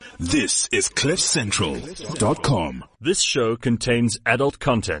This is CliffCentral.com. This show contains adult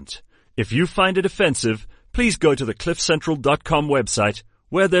content. If you find it offensive, please go to the CliffCentral.com website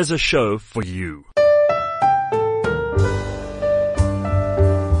where there's a show for you.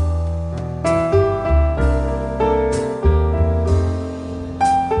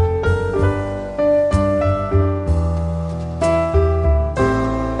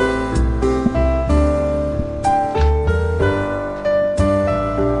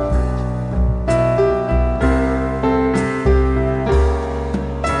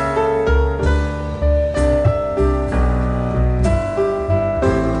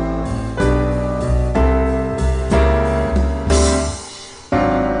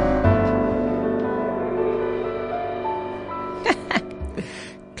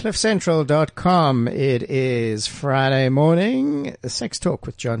 CliffCentral.com. It is Friday morning, Sex Talk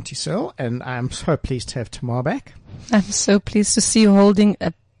with John Tissell, and I'm so pleased to have Tamar back. I'm so pleased to see you holding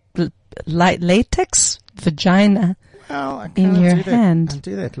a latex vagina in your hand. I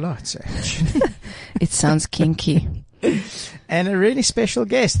do that lots, actually. It sounds kinky. And a really special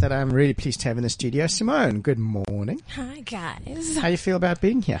guest that I'm really pleased to have in the studio, Simone. Good morning. Hi, guys. How do you feel about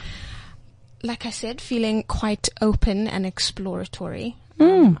being here? Like I said, feeling quite open and exploratory.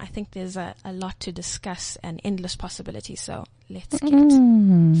 I think there's a lot to discuss and endless possibilities, so let's get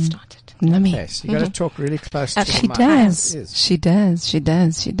started. Okay, so you got to talk really close to the She mic. does. She does.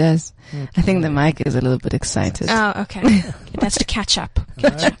 Okay. I think the mic is a little bit excited. Oh, okay. That's to catch up.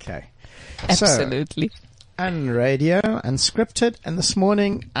 Okay. Absolutely. So, unradio, unscripted, and this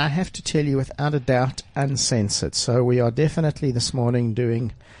morning, I have to tell you without a doubt, uncensored. So we are definitely this morning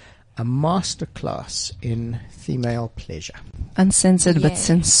doing a masterclass in female pleasure. Uncensored but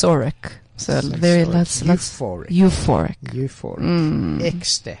sensoric. So very lots euphoric.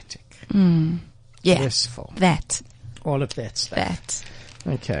 Ecstatic. Yeah. Blissful. That. All of that stuff. That.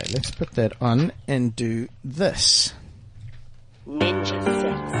 Okay, let's put that on and do this. Ninja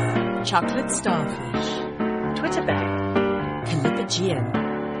sex, chocolate starfish, Twitterback,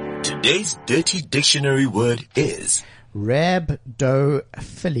 Calipagean. Today's dirty dictionary word is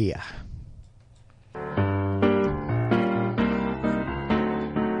rhabdophilia.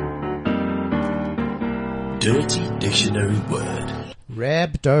 dirty dictionary word.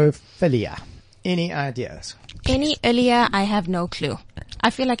 Rhabdophilia. Any ideas? Any earlier, I have no clue.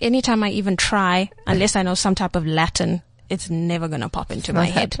 I feel like anytime I even try, unless I know some type of Latin, it's never going to pop into my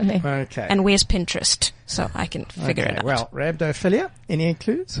head. Okay. And where's Pinterest? So I can figure it out. Well, rhabdophilia. Any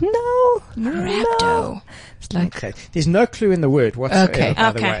clues? No. Rhabdo. It's like, Okay. There's no clue in the word whatsoever, Okay.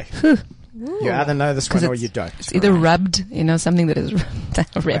 by the Okay. way. You either know this one or it's- you don't. it's either rubbed, something that is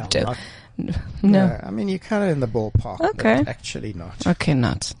rhabdo. Well, No. I mean, you're kind of in the ballpark. Okay. But actually not. Okay,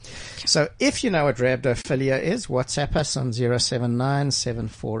 not. So if you know what rhabdophilia is, WhatsApp us on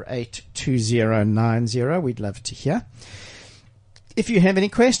 079-748-2090. We'd love to hear. If you have any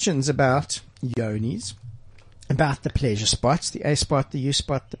questions about yonis, about the pleasure spots, the A spot, the U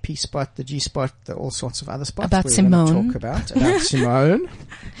spot, the P spot, the G spot, the all sorts of other spots About we're going to Simone. talk about Simone.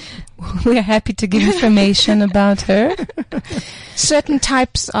 We are happy to give information about her. Certain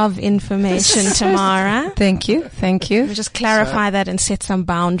types of information, Tamara. Thank you. We'll just clarify that and set some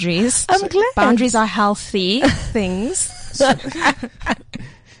boundaries. I'm glad. Boundaries are healthy things.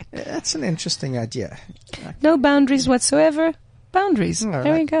 That's an interesting idea. No boundaries whatsoever. Boundaries. No,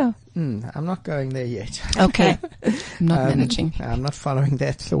 There we go. I'm not going there yet. Okay. I'm not managing. I'm not following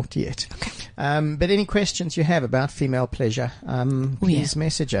that thought yet. But any questions you have about female pleasure, please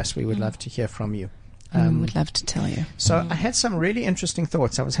message us. We would love to hear from you. We would love to tell you. So I had some really interesting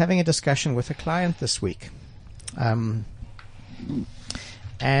thoughts. I was having a discussion with a client this week.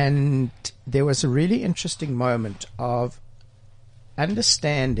 And there was a really interesting moment of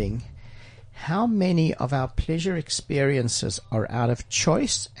understanding how many of our pleasure experiences are out of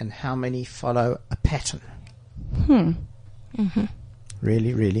choice and how many follow a pattern.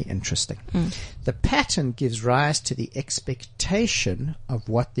 Really, really interesting. The pattern gives rise to the expectation of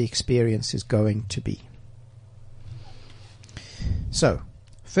what the experience is going to be. So,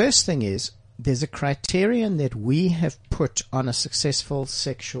 first thing is, there's a criterion that we have put on a successful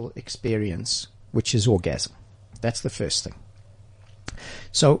sexual experience, which is orgasm. That's the first thing.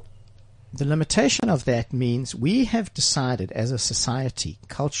 So, the limitation of that means we have decided as a society,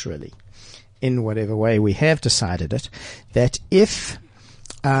 culturally, in whatever way we have decided it, that if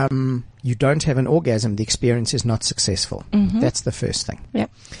you don't have an orgasm, the experience is not successful. That's the first thing.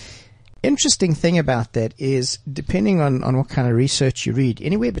 Yep. interesting thing about that is, depending on what kind of research you read,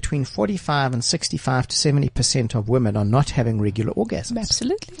 anywhere between 45 and 65 to 70% of women are not having regular orgasms.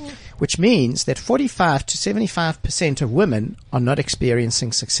 Absolutely. Which means that 45 to 75% of women are not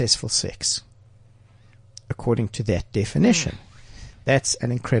experiencing successful sex, according to that definition. That's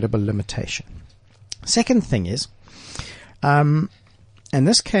an incredible limitation. Second thing is, and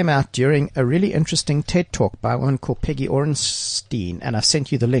this came out during a really interesting TED Talk by a woman called Peggy Orenstein, and I've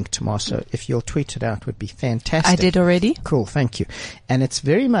sent you the link tomorrow, so if you'll tweet it out, would be fantastic. I did already. Cool, thank you. And it's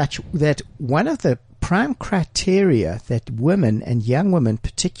very much that one of the prime criteria that women, and young women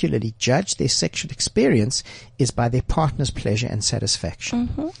particularly, judge their sexual experience is by their partner's pleasure and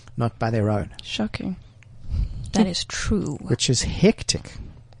satisfaction, not by their own. Shocking. That is true. Which is hectic.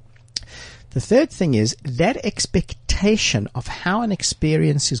 The third thing is that expectation of how an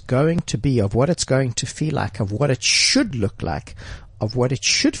experience is going to be, of what it's going to feel like, of what it should look like, of what it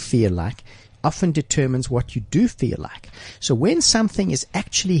should feel like, often determines what you do feel like. So when something is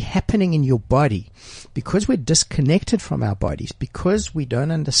actually happening in your body, because we're disconnected from our bodies, because we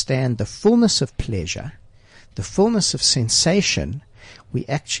don't understand the fullness of pleasure, the fullness of sensation, we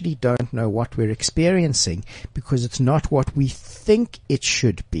actually don't know what we're experiencing, because it's not what we think it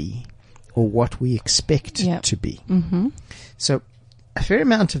should be or what we expect it to be. So a fair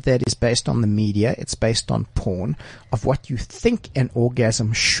amount of that is based on the media. It's based on porn, of what you think an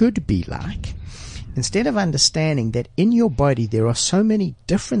orgasm should be like, instead of understanding that in your body there are so many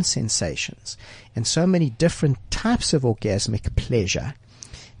different sensations and so many different types of orgasmic pleasure,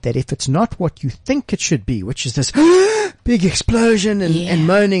 that if it's not what you think it should be, which is this big explosion and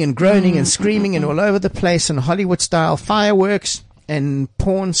moaning and groaning and screaming and all over the place, and Hollywood-style fireworks and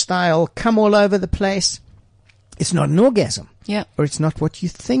porn-style come all over the place, it's not an orgasm. Yeah. Or it's not what you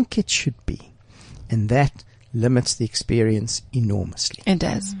think it should be. And that limits the experience enormously. It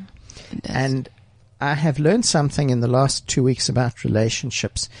does. It does. And I have learned something in the last 2 weeks about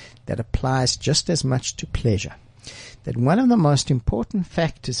relationships that applies just as much to pleasure. That one of the most important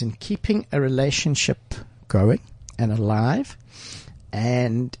factors in keeping a relationship going and alive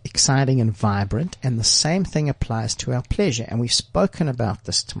and exciting and vibrant, and the same thing applies to our pleasure, and we've spoken about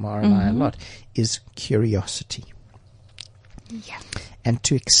this, Tamara and I, a lot, is curiosity. Yeah. And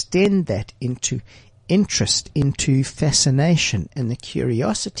to extend that into interest, into fascination. And the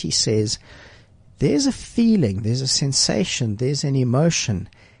curiosity says, there's a feeling, there's a sensation, there's an emotion.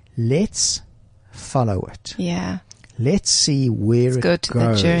 Let's follow it. Yeah. Let's see where it go to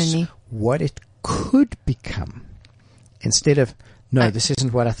goes, the journey. what it could become, instead of, no, this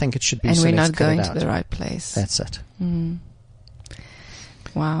isn't what I think it should be. And so we're let's not cut it going to out. the right place. That's it.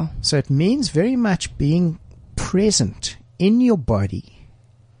 Wow. So it means very much being present in your body,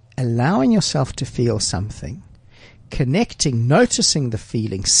 allowing yourself to feel something, connecting, noticing the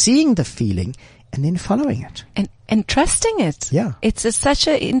feeling, seeing the feeling, and then following it. And trusting it. Yeah. It's such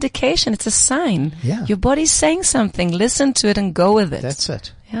an indication. It's a sign. Yeah. Your body's saying something. Listen to it and go with it. That's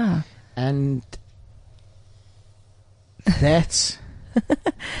it. Yeah. And that's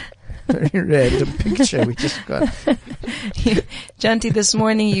very random picture we just got. Janti, this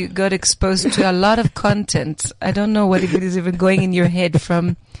morning you got exposed to a lot of content. I don't know what it is even going in your head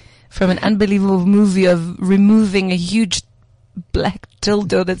from an unbelievable movie of removing a huge black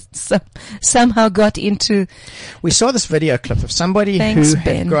dildo that somehow got into. We saw this video clip of somebody Thanks, who had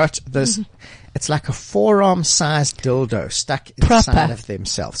Ben. got this. It's like a forearm-sized dildo stuck inside of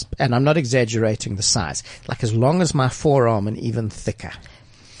themselves. And I'm not exaggerating the size. Like as long as my forearm and even thicker.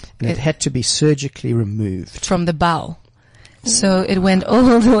 And it had to be surgically removed. From the bowel. So it went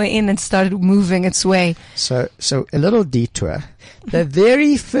all the way in and started moving its way. So a little detour. The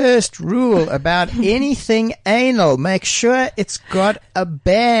very first rule about anything anal, make sure it's got a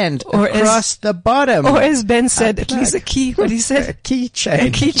band across the bottom. Or as Ben said, at least a key, what he said? A keychain.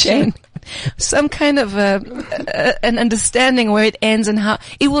 A keychain. Some kind of an understanding where it ends and how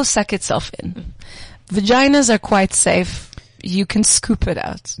it will suck itself in. Vaginas are quite safe. You can scoop it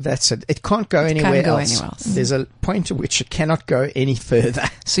out. That's it. It can't go anywhere else. There's a point at which it cannot go any further.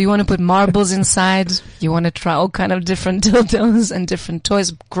 So you want to put marbles inside. You want to try all kind of different dildos and different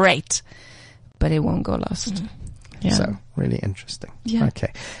toys. Great. But it won't go lost. Yeah. So really interesting. Yeah.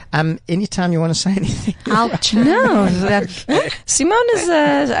 Okay. Anytime you want to say anything. Ouch. No. Simone is,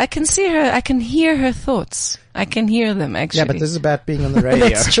 I can see her, I can hear her thoughts. I can hear them actually. Yeah, but this is about being on the radio.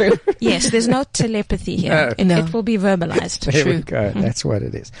 That's true. Yes, there's no telepathy here. No. It will be verbalized. There True. we go. That's what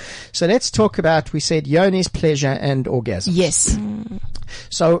it is. So let's talk about, we said yoni's, pleasure, and orgasm. Yes.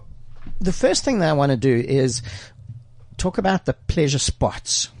 So the first thing that I want to do is talk about the pleasure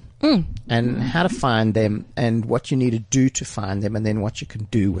spots. and how to find them and what you need to do to find them and then what you can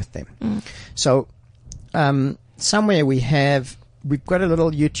do with them. So somewhere we've got a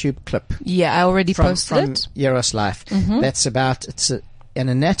little YouTube clip Yeah, I already from posted it. Eros Life. That's about, an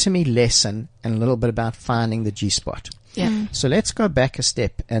anatomy lesson and a little bit about finding the G-spot. Yeah. So let's go back a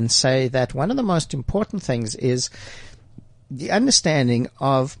step and say that one of the most important things is the understanding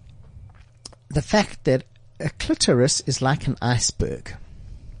of the fact that a clitoris is like an iceberg,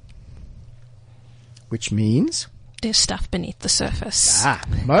 which means There's stuff beneath the surface.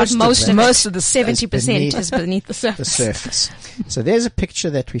 most of the 70% is beneath the the surface. surface. So there's a picture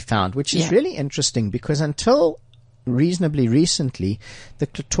that we found, which is really interesting because until reasonably recently, the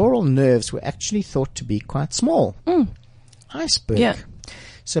clitoral nerves were actually thought to be quite small. Iceberg. Yeah.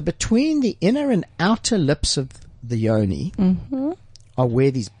 So between the inner and outer lips of the yoni are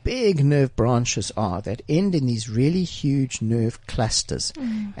where these big nerve branches are that end in these really huge nerve clusters.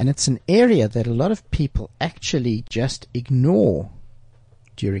 And it's an area that a lot of people actually just ignore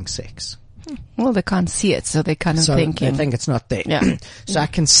during sex. Well, they can't see it, so they're kind of So thinking. they think it's not there. Yeah. So I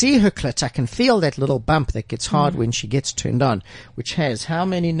can see her clit. I can feel that little bump that gets hard when she gets turned on, which has how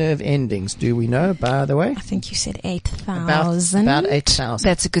many nerve endings do we know, by the way? I think you said 8,000. About 8,000.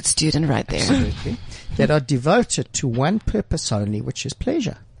 That's a good student right there. Absolutely. That are devoted to one purpose only, which is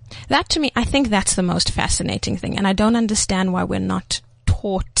pleasure. That to me, I think that's the most fascinating thing. And I don't understand why we're not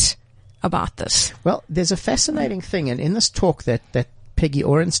taught about this. Well, there's a fascinating thing, and in this talk that Peggy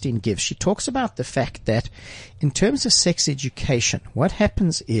Orenstein gives, she talks about the fact that in terms of sex education, what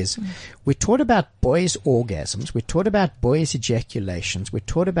happens is we're taught about boys' orgasms, we're taught about boys' ejaculations, we're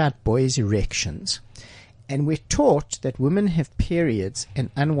taught about boys' erections, and we're taught that women have periods and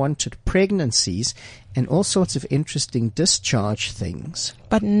unwanted pregnancies and all sorts of interesting discharge things.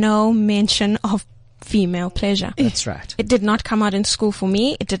 But no mention of female pleasure. That's right. It did not come out in school for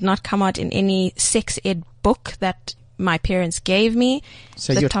me. It did not come out in any sex ed book that my parents gave me.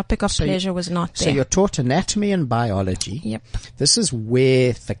 So the you're- topic of so you- pleasure was not So there. you're taught anatomy and biology. Yep. This is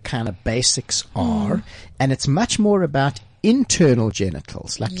where the kind of basics are. And it's much more about internal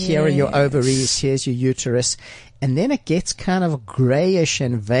genitals. Like here are your ovaries, here's your uterus. And then it gets kind of grayish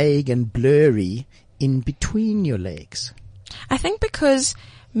and vague and blurry in between your legs. I think because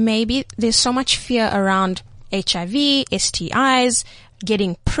maybe there's so much fear around HIV, STIs,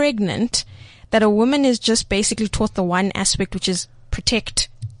 getting pregnant, that a woman is just basically taught the one aspect, which is protect,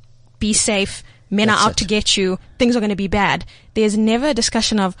 be safe, men That's are out it. to get you, things are going to be bad. There's never a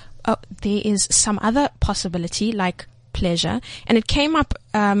discussion of, oh, there is some other possibility like pleasure. And it came up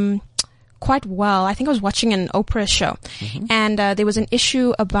quite well. I think I was watching an Oprah show, and there was an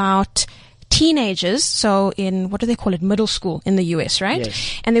issue about teenagers, so in, what do they call it, middle school in the US, right?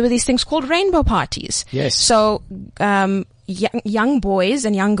 Yes. And there were these things called rainbow parties. Yes. So young boys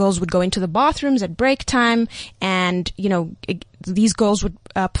and young girls would go into the bathrooms at break time, and, you know, these girls would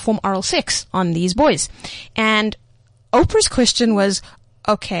perform oral sex on these boys. And Oprah's question was,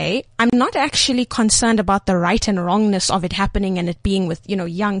 okay, I'm not actually concerned about the right and wrongness of it happening and it being with, you know,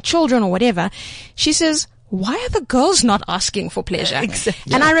 young children or whatever. She says, why are the girls not asking for pleasure?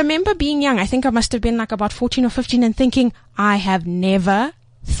 Exactly. And I remember being young. I think I must have been like about 14 or 15 and thinking, I have never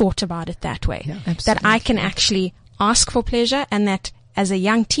thought about it that way. That I can actually ask for pleasure, and that as a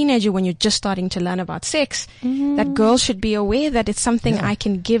young teenager, when you're just starting to learn about sex, that girls should be aware that it's something I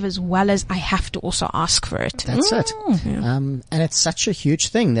can give as well as I have to also ask for it. That's it. And it's such a huge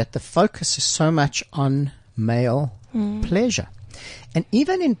thing that the focus is so much on male pleasure. And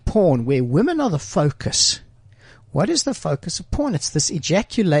even in porn, where women are the focus, what is the focus of porn? It's this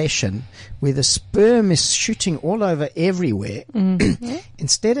ejaculation where the sperm is shooting all over everywhere.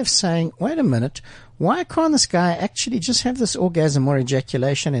 Instead of saying, wait a minute, why can't this guy actually just have this orgasm or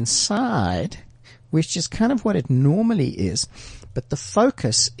ejaculation inside, which is kind of what it normally is, but the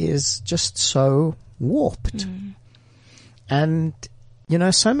focus is just so warped. And, you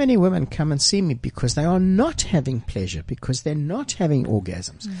know, so many women come and see me because they are not having pleasure, because they're not having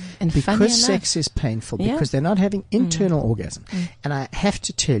orgasms, And funny because enough- sex is painful, Yeah. because they're not having internal orgasm. And I have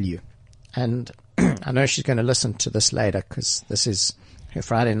to tell you, and I know she's going to listen to this later because this is her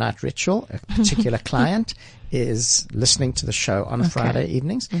Friday night ritual. A particular client is listening to the show on Friday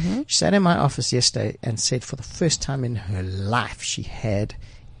evenings. She sat in my office yesterday and said for the first time in her life she had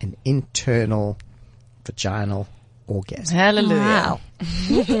an internal vaginal orgasm. Hallelujah.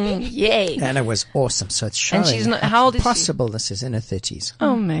 Yay. And it was awesome. So it's showing she's not- how old is she? possible this is in her 30s.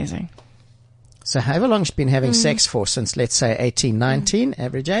 Oh, amazing. So however long she's been having sex for, since let's say 18, 19,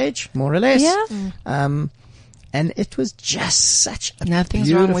 average age, more or less. Yeah. And it was just such a Nothing's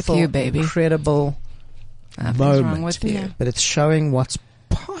beautiful, wrong with you, baby. incredible Nothing's moment. wrong with you. But it's showing what's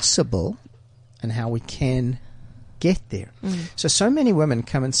possible and how we can get there. So many women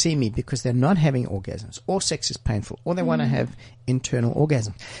come and see me because they're not having orgasms, or sex is painful, or they want to have internal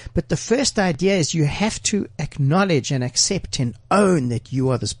orgasm. But the first idea is you have to acknowledge and accept and own that you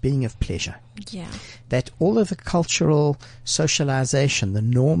are this being of pleasure. Yeah. That all of the cultural socialization, the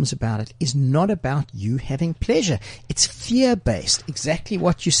norms about it, is not about you having pleasure. It's fear-based, exactly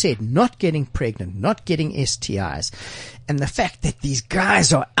what you said, not getting pregnant, not getting STIs, and the fact that these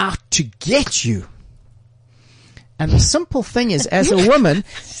guys are out to get you. And the simple thing is, as a woman,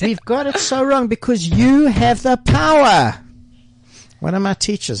 we've got it so wrong because you have the power. One of my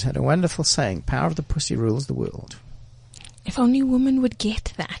teachers had a wonderful saying, power of the pussy rules the world. If only women would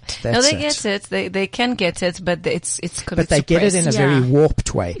get that. No, they get it. They can get it, but it's But they get it in a very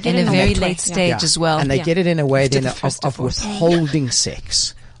warped way. in a very late stage as well. And they get it in a way then first of divorce. withholding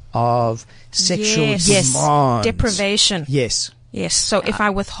sex, of sexual demand. Deprivation. Yes, Yes. So if I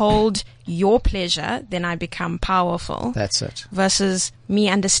withhold your pleasure, then I become powerful. that's it. Versus me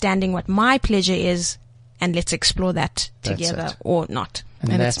understanding what my pleasure is, and let's explore that That's together it. or not.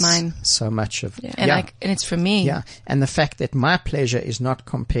 And that's it's mine. so much of And it's for me. Yeah, and the fact that my pleasure is not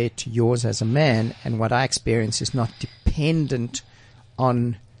compared to yours as a man, and what I experience is not dependent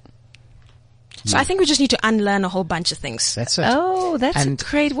on. So I think we just need to unlearn a whole bunch of things. That's it. Oh, that's And- a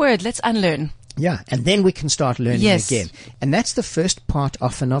great word. Let's unlearn. Yeah, and then we can start learning Yes. again. And that's the first part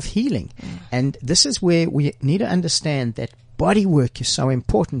often of healing. And this is where we need to understand that body work is so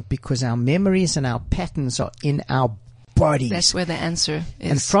important because our memories and our patterns are in our bodies. That's where the answer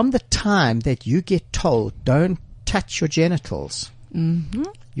is. And from the time that you get told, don't touch your genitals,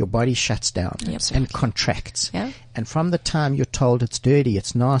 your body shuts down and contracts. Yeah. And from the time you're told it's dirty,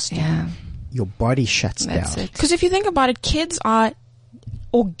 it's nasty, Yeah. your body shuts That's down. it. Because if you think about it, kids are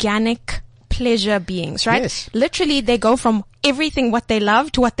organic pleasure beings, right? Yes. Literally, they go from everything what they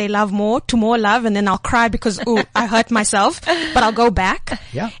love to what they love more to more love, and then I'll cry because, ooh, I hurt myself, but I'll go back.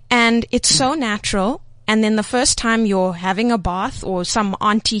 Yeah. And it's so natural. And then the first time you're having a bath or some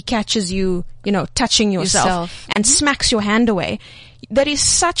auntie catches you, touching yourself. And smacks your hand away, that is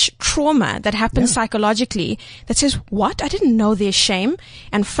such trauma that happens psychologically that says, what? I didn't know there's shame.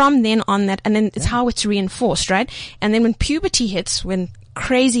 And from then on and then it's how it's reinforced, right? And then when puberty hits, when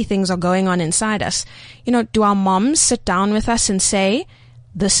crazy things are going on inside us, do our moms sit down with us and say,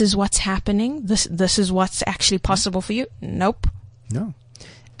 this is what's happening? This is what's actually possible for you? Nope. No.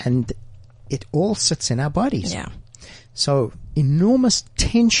 And it all sits in our bodies. Yeah. So enormous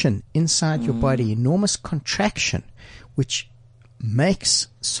tension inside your body, enormous contraction, which makes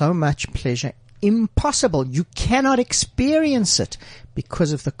so much pleasure impossible. You cannot experience it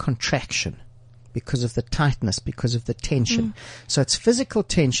because of the contraction, because of the tightness, because of the tension. So it's physical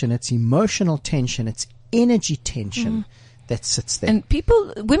tension, it's emotional tension, it's energy tension that sits there. And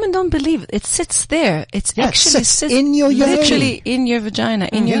women don't believe it sits there. It actually sits in your yoni. literally in your vagina,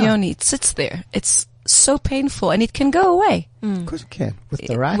 in your Yeah. yoni. It sits there. It's so painful, and it can go away. Of course it can, with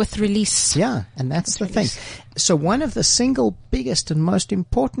the right. With release. Yeah, and that's the thing. So one of the single biggest and most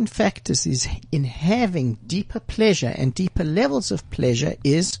important factors is in having deeper pleasure and deeper levels of pleasure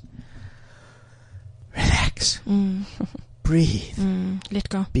is relax, breathe, Let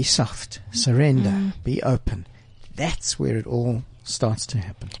go. be soft, surrender, be open. That's where it all starts to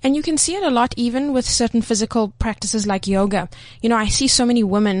happen. And you can see it a lot even with certain physical practices like yoga. I see so many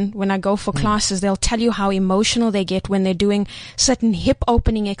women when I go for classes, they'll tell you how emotional they get when they're doing certain hip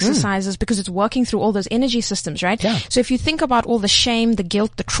opening exercises because it's working through all those energy systems, right? Yeah. So if you think about all the shame, the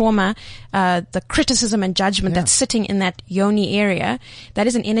guilt, the trauma, the criticism and judgment that's sitting in that yoni area, that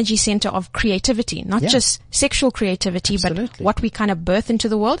is an energy center of creativity, not just sexual creativity, Absolutely. but what we kind of birth into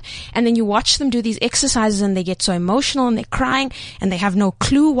the world. And then you watch them do these exercises and they get so emotional and they're crying and they have no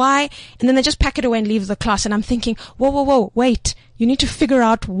clue why, and then they just pack it away and leave the class. And I'm thinking, whoa, wait, you need to figure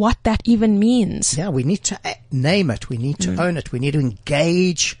out what that even means. Yeah, we need to name it. We need to own it. We need to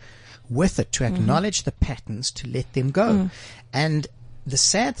engage with it, to acknowledge the patterns, to let them go. And the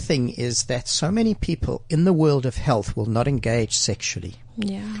sad thing is that so many people in the world of health will not engage sexually.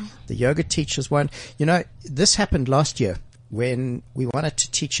 Yeah. The yoga teachers won't. This happened last year when we wanted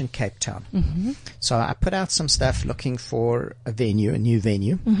to teach in Cape Town. So I put out some stuff looking for a new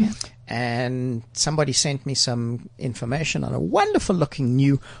venue. And somebody sent me some information on a wonderful looking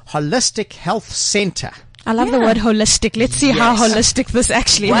new holistic health center. I love the word holistic. Let's see how holistic this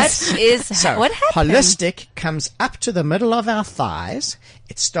actually is. What happened? Holistic comes up to the middle of our thighs.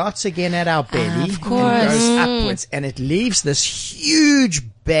 It starts again at our belly of course. and goes upwards, and it leaves this huge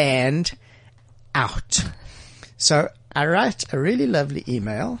band out. So I write a really lovely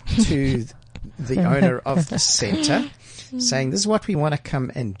email to the owner of the center saying this is what we want to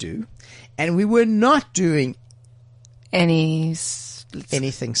come and do. And we were not doing anything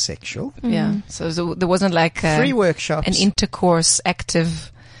sexual. Yeah. So there wasn't like 3 workshops. an intercourse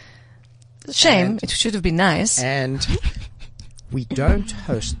active. Shame. It should have been nice. And we don't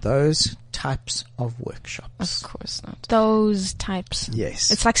host those types of workshops. Of course not. Those types.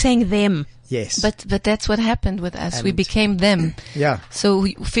 Yes. It's like saying them. Yes. But that's what happened with us. We And- became them. yeah. So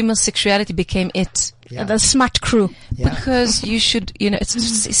female sexuality became it. Yeah. The smut crew. Yeah. Because you should, it's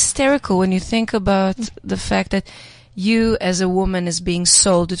just hysterical when you think about the fact that you as a woman is being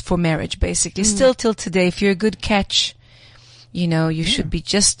sold for marriage, basically. Still till today, if you're a good catch, you should be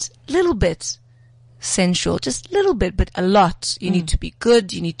just a little bit sensual, just a little bit, but a lot. You need to be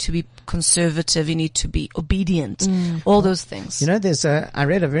good. You need to be conservative. You need to be obedient. All those things. I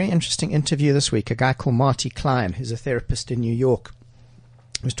read a very interesting interview this week. A guy called Marty Klein, who's a therapist in New York,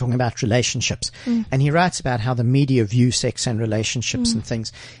 was talking about relationships. And he writes about how the media view sex and relationships and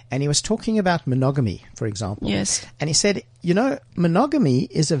things. And he was talking about monogamy, for example. Yes. And he said, monogamy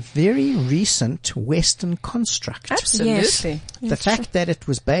is a very recent Western construct. Absolutely. The fact that it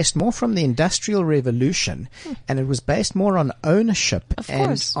was based more from the Industrial Revolution and it was based more on ownership Of and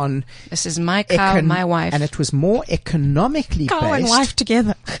course. on This is my cow, my wife. and it was more economically Cow based. and wife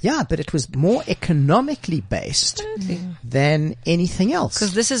together. Yeah, but it was more economically based than anything else.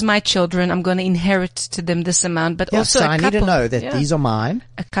 Because this is my children, I'm going to inherit to them this amount. But Yeah, also so a I couple, need to know that these are mine.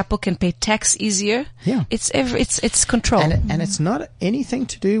 a couple can pay tax easier. Yeah. It's control. And it's not anything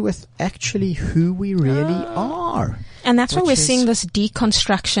to do with actually who we really are. And that's why Which we're is- seeing this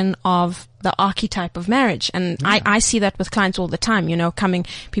deconstruction of the archetype of marriage. And I see that with clients all the time,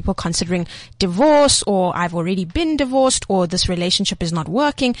 people considering divorce, or I've already been divorced, or this relationship is not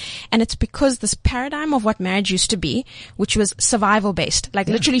working. And it's because this paradigm of what marriage used to be, which was survival based, like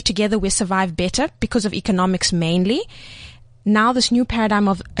literally together we survive better because of economics mainly. Now this new paradigm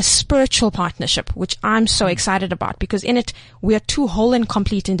of a spiritual partnership, which I'm so excited about, because in it we are 2 whole and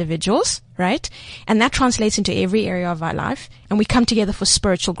complete individuals, right? And that translates into every area of our life, and we come together for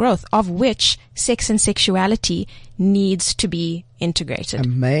spiritual growth, of which sex and sexuality needs to be integrated. A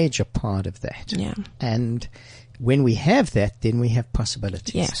major part of that. Yeah. And when we have that, then we have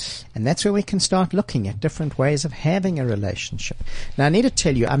possibilities. Yes. And that's where we can start looking at different ways of having a relationship. Now, I need to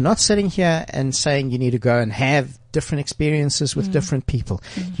tell you, I'm not sitting here and saying you need to go and have different experiences with different people.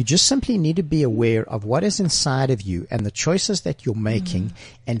 You just simply need to be aware of what is inside of you and the choices that you're making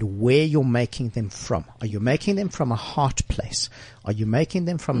and where you're making them from. Are you making them from a heart place? Are you making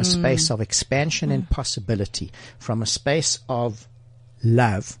them from a space of expansion and possibility? From a space of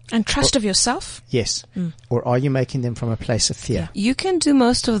love? And trust of yourself. Yes. Or are you making them from a place of fear? You can do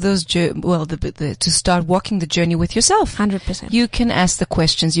most of those, to start walking the journey with yourself. 100%. You can ask the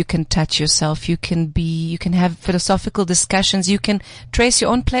questions, you can touch yourself, you can have philosophical discussions, you can trace your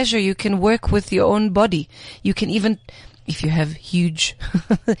own pleasure, you can work with your own body. You can even, if you have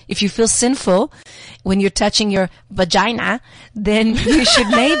if you feel sinful when you're touching your vagina, then you should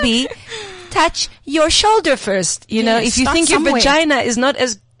maybe touch your shoulder first. Yes, if you start think your somewhere. vagina is not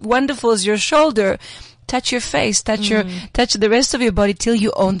as wonderful as your shoulder, touch your face, touch the rest of your body till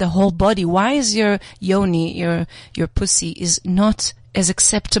you own the whole body. Why is your yoni, your pussy is not as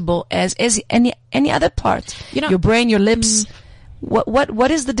acceptable as any other part? Your brain, your lips.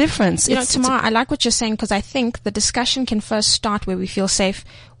 What is the difference? Tamara, I like what you're saying, because I think the discussion can first start where we feel safe,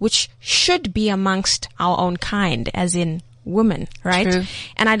 which should be amongst our own kind, as in women, right? True.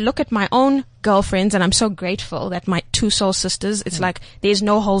 And I look at my own girlfriends, and I'm so grateful that my 2 soul sisters, it's like there's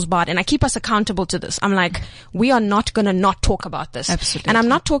no holes barred, and I keep us accountable to this. I'm like, we are not going to not talk about this. Absolutely. And I'm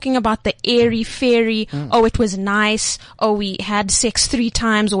not talking about the airy fairy, oh, it was nice, oh, we had sex 3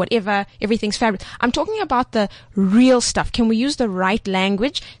 times or whatever, everything's fabulous. I'm talking about the real stuff. Can we use the right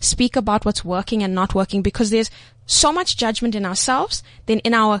language, speak about what's working and not working? Because there's so much judgment in ourselves, then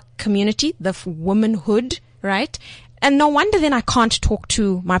in our community, the womanhood, right? And no wonder then I can't talk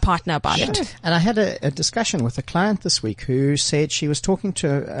to my partner about it. And I had a discussion with a client this week who said she was talking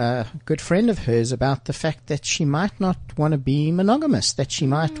to a good friend of hers about the fact that she might not want to be monogamous, that she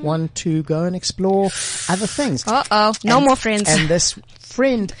might want to go and explore other things. Uh-oh. No more friends. And this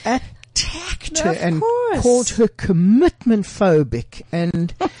friend attacked her and course. called her commitment phobic,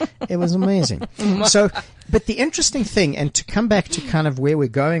 and it was amazing. So, but the interesting thing, and to come back to kind of where we're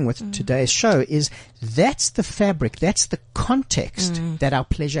going with today's show, is that's the fabric, that's the context that our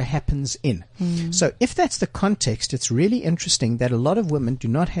pleasure happens in. So if that's the context, it's really interesting that a lot of women do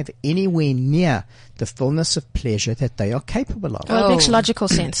not have anywhere near the fullness of pleasure that they are capable of. Well, it makes logical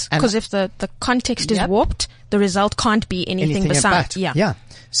sense. And- Because if the context is warped, the result can't be anything besides. but. Yeah.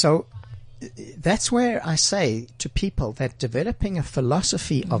 So that's where I say to people that developing a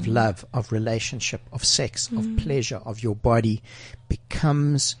philosophy of love, of relationship, of sex, of pleasure, of your body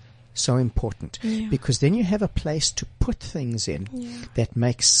becomes so important, because then you have a place to put things in that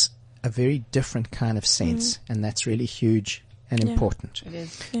makes a very different kind of sense, and that's really huge and important. It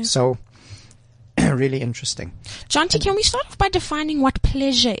is. Yeah. So really interesting. Jonty, can we start off by defining what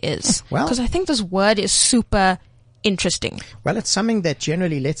pleasure is? Well- Because I think this word is super interesting. Well, it's something that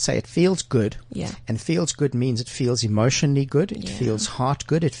generally, let's say, it feels good. Yeah. And feels good means it feels emotionally good. It feels heart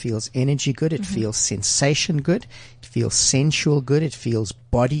good. It feels energy good. It feels sensation good. It feels sensual good. It feels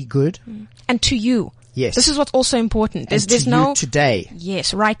body good. And to you. Yes. This is what's also important. There's to no... you today.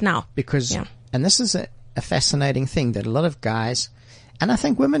 Yes, right now. Because, Yeah. and this is a fascinating thing that a lot of guys, and I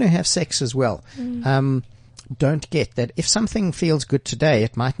think women who have sex as well, don't get that if something feels good today,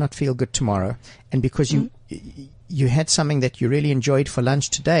 it might not feel good tomorrow. And because you had something that you really enjoyed for lunch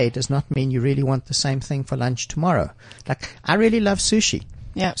today does not mean you really want the same thing for lunch tomorrow. Like, I really love sushi.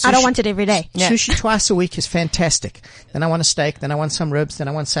 Yeah. I don't want it every day. Yeah. Sushi twice a week is fantastic. Then I want a steak, then I want some ribs, then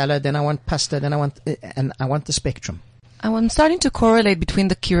I want salad, then I want pasta, then I want the spectrum. I'm starting to correlate between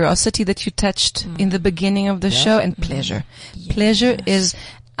the curiosity that you touched in the beginning of the show and pleasure. Pleasure is,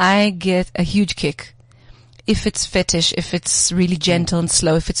 I get a huge kick. If it's fetish, if it's really gentle and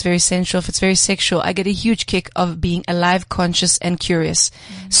slow, if it's very sensual, if it's very sexual, I get a huge kick of being alive, conscious, and curious.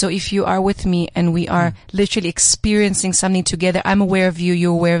 So if you are with me and we are literally experiencing something together, I'm aware of you,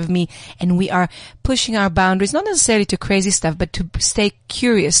 you're aware of me, and we are pushing our boundaries, not necessarily to crazy stuff, but to stay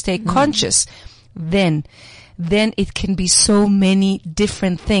curious, stay conscious, then it can be so many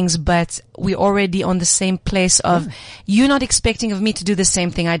different things, but we're already on the same place of you not expecting of me to do the same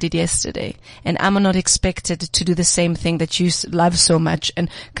thing I did yesterday, and I'm not expected to do the same thing that you love so much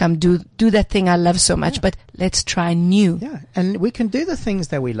and come do that thing I love so much, but let's try new. Yeah, and we can do the things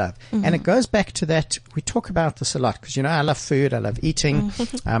that we love. And it goes back to that, we talk about this a lot, because, I love food, I love eating,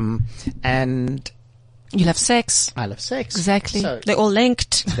 and You love sex. I love sex. Exactly. So They're all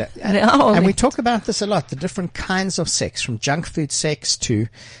linked. They are all and we linked. talk about this a lot, the different kinds of sex, from junk food sex to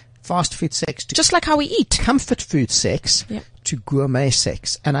fast food sex to Just like how we eat. comfort food sex Yep. to gourmet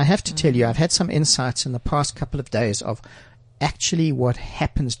sex. And I have to tell you, I've had some insights in the past couple of days of actually what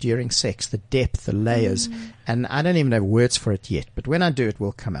happens during sex, the depth, the layers. And I don't even have words for it yet, but when I do, it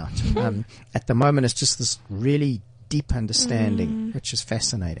will come out. At the moment, it's just this really deep understanding, which is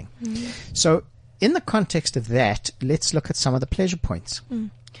fascinating. So in the context of that, let's look at some of the pleasure points.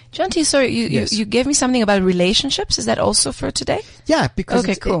 Jonty, sorry, Yes. you gave me something about relationships. Is that also for today? Yeah, because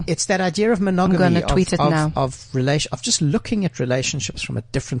Okay, it's, cool. it's that idea of monogamy. I'm gonna tweet it of, now. Of just looking at relationships from a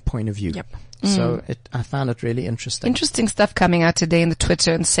different point of view. Yep. So I found it really interesting. Interesting stuff coming out today in the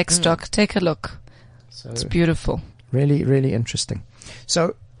Twitter and Sex Talk. Take a look. So It's beautiful. really, really interesting.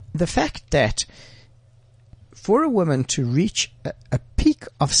 So the fact that for a woman to reach a peak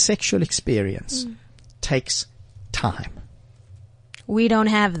of sexual experience takes time. We don't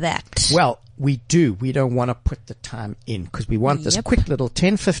have that. Well, we do. We don't want to put the time in because we want this Yep. quick little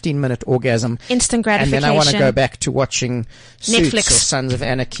 10, 15-minute orgasm. Instant And gratification. then I want to go back to watching Suits Netflix. or Sons of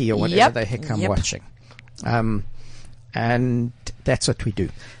Anarchy or whatever Yep. the heck I'm Yep. watching. And that's what we do.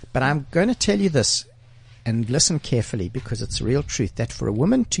 But I'm going to tell you this, and listen carefully because it's the real truth, that for a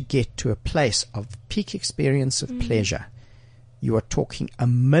woman to get to a place of peak experience of pleasure, you are talking a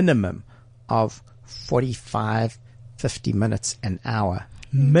minimum of 45, 50 minutes, an hour.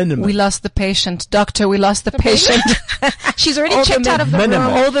 Minimum. We lost the patient. Doctor, we lost the patient. She's already All the checked men- out of the minimum.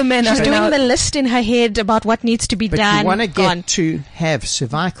 room. All the men She's are doing now- the list in her head about what needs to be But done. you want to get Gone. to have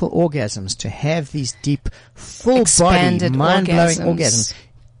cervical orgasms, to have these deep, full Expanded body, mind-blowing orgasms. orgasms.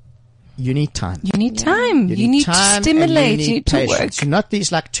 You need time. You need time. You need to time and stimulate. You need to patience. work. So not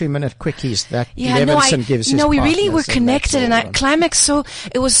these like 2-minute quickies that Yeah, Levinson gives his we really were partners, and connected, that's and all I on. climaxed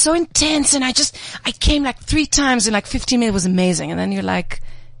it was so intense, and I came like 3 times in like 15 minutes. It was amazing, and then you're like,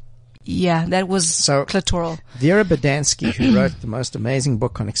 yeah, that was So- clitoral. Vera Badansky, who wrote the most amazing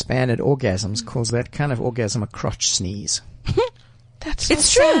book on expanded orgasms, calls that kind of orgasm a crotch sneeze. That's so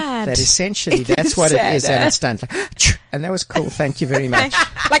It's true. sad. That essentially, It that's is what sad, it is, and it's done. Like, and that was cool. Thank you very much.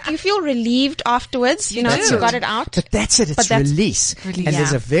 Like you feel relieved afterwards, you know, That's you it. got it out. But that's it. It's But that's- release. Release. And there's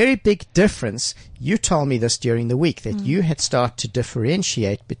Yeah. a very big difference. You told me this during the week that you had started to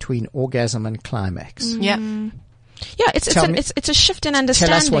differentiate between orgasm and climax. Yeah. Yeah, it's Tell me- it's a shift in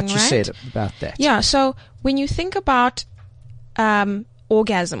understanding, Tell us what you right? said about that. Yeah, so when you think about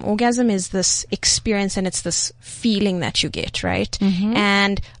orgasm is this experience and it's this feeling that you get, right?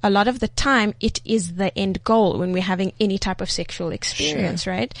 And a lot of the time it is the end goal when we're having any type of sexual experience,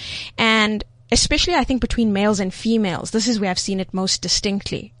 right? And especially I think between males and females, this is where I've seen it most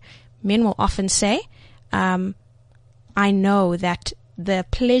distinctly. men will often say, I know that the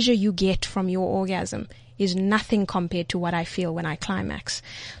pleasure you get from your orgasm is nothing compared to what I feel when I climax.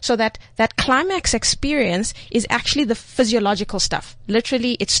 So that climax experience is actually the physiological stuff.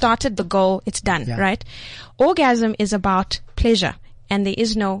 Literally, it started, the goal, it's done, right? Orgasm is about pleasure, and there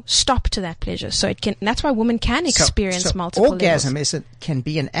is no stop to that pleasure. So that's why women can experience multiple orgasm levels. can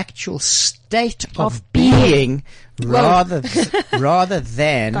be an actual state of being rather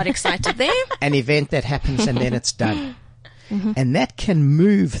than Got excited there. an event that happens and then it's done. And that can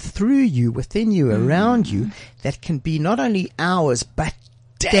move through you, within you, around you. That can be not only hours, but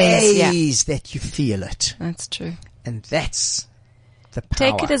days that you feel it. That's true. And that's the power.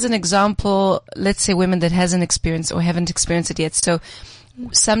 Take it as an example, let's say women that hasn't experienced or haven't experienced it yet. So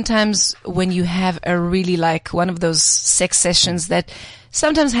sometimes when you have a really like one of those sex sessions that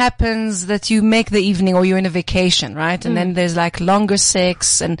sometimes happens that you make the evening or you're in a vacation, right? And then there's like longer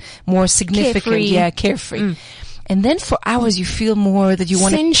sex and more significant, carefree. And then for hours you feel more that you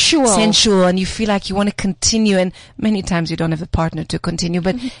want sensual, and you feel like you want to continue. And many times you don't have a partner to continue,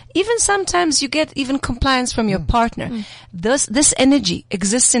 but even sometimes you get even compliance from your partner. This energy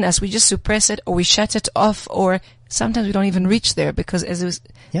exists in us. We just suppress it, or we shut it off, or sometimes we don't even reach there because,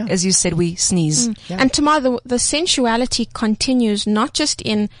 as you said, we sneeze. And Tamar, the sensuality continues not just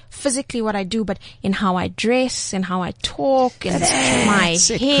in physically what I do, but in how I dress and how I talk and my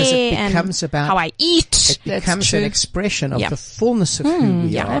hair and how I eat. It becomes an expression of the fullness of who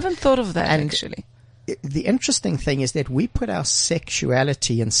we are. I haven't thought of that, actually. The interesting thing is that we put our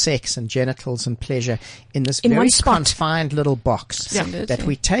sexuality and sex and genitals and pleasure in this very confined little box that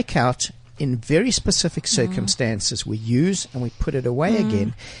we take out in very specific circumstances. We use and we put it away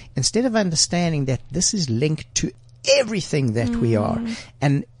again, instead of understanding that this is linked to everything that we are.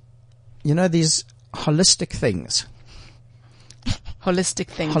 And, you know, these holistic things.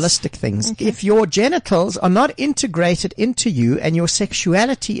 Okay. If your genitals are not integrated into you and your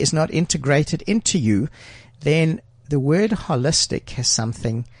sexuality is not integrated into you, then the word holistic has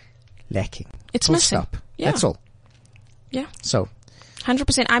something lacking. It's Full missing. stop. Yeah. That's all. Yeah. So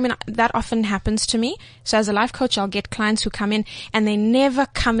 100%. I mean, that often happens to me. So as a life coach, I'll get clients who come in and they're never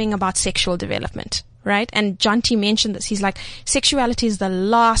coming about sexual development, right? And John T mentioned this. He's like, sexuality is the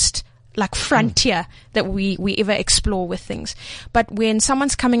last frontier that we ever explore with things. But when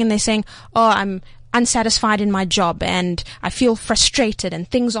someone's coming and they're saying, oh, I'm unsatisfied in my job and I feel frustrated and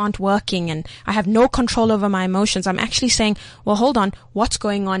things aren't working and I have no control over my emotions, I'm actually saying, well, hold on, what's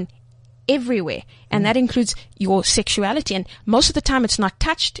going on everywhere? And that includes your sexuality. And most of the time it's not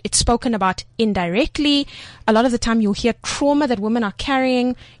touched. It's spoken about indirectly. A lot of the time you'll hear trauma that women are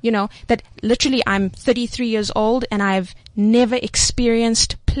carrying, you know, that literally I'm 33 years old and I've never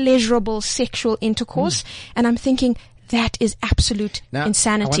experienced pleasurable sexual intercourse. And I'm thinking that is absolute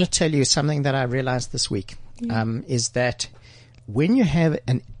insanity. I want to tell you something that I realized this week, is that when you have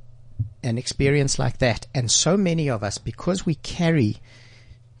an experience like that, and so many of us, because we carry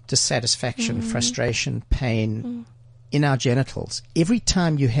dissatisfaction, frustration, pain in our genitals, every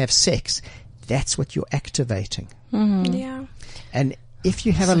time you have sex, that's what you're activating. Yeah. And if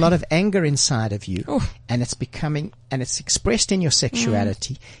you have a lot of anger inside of you and it's expressed in your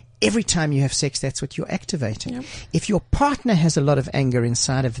sexuality, every time you have sex, that's what you're activating. Yep. If your partner has a lot of anger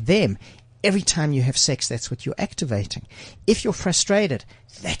inside of them, every time you have sex, that's what you're activating. If you're frustrated,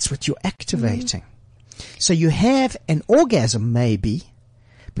 that's what you're activating. So you have an orgasm maybe,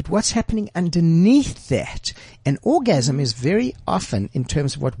 but what's happening underneath that? An orgasm is very often, in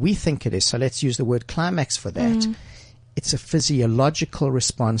terms of what we think it is, so let's use the word climax for that, it's a physiological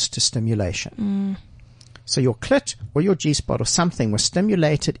response to stimulation. So your clit or your G-spot or something was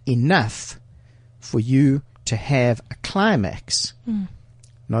stimulated enough for you to have a climax,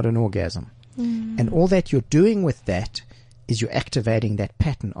 not an orgasm. And all that you're doing with that is you're activating that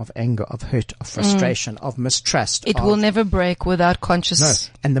pattern of anger, of hurt, of frustration, of mistrust. It will never break without conscious. No.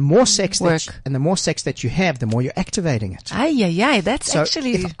 And the more sex work. that you have, the more you're activating it. That's So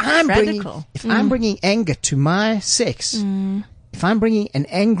actually if I'm radical. I'm bringing anger to my sex, if I'm bringing an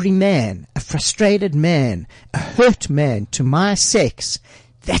angry man, a frustrated man, a hurt man to my sex,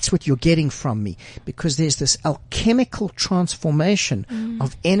 that's what you're getting from me, because there's this alchemical transformation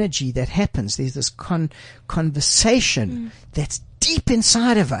of energy that happens. There's this conversation that's deep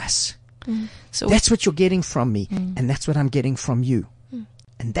inside of us. So that's what you're getting from me, and that's what I'm getting from you.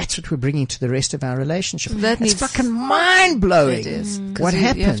 And that's what we're bringing to the rest of our relationship. It's fucking mind-blowing. It is. What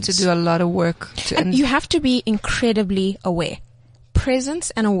happens? You have to do a lot of work. And you have to be incredibly aware.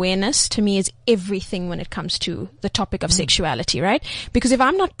 Presence and awareness to me is everything when it comes to the topic of sexuality, right? Because if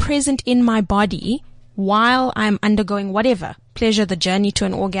I'm not present in my body, while I'm undergoing whatever, pleasure, the journey to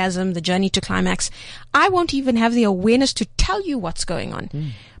an orgasm, the journey to climax, I won't even have the awareness to tell you what's going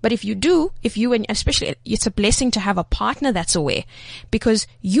on. But if you do, and especially, it's a blessing to have a partner that's aware, because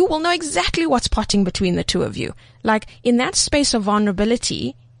you will know exactly what's potting between the two of you. Like, in that space of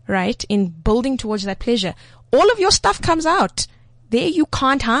vulnerability, right, in building towards that pleasure, all of your stuff comes out. There you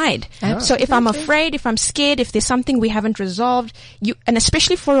can't hide. Absolutely. So if I'm afraid, if I'm scared, if there's something we haven't resolved, and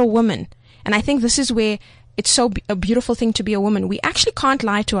especially for a woman, and I think this is where it's a beautiful thing to be a woman. We actually can't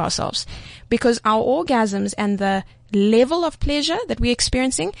lie to ourselves, because our orgasms and the level of pleasure that we're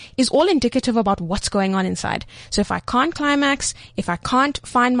experiencing is all indicative about what's going on inside. So if I can't climax, if I can't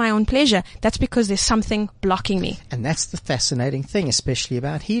find my own pleasure, that's because there's something blocking me. And that's the fascinating thing, especially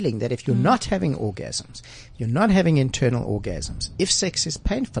about healing, that if you're not having orgasms, you're not having internal orgasms, if sex is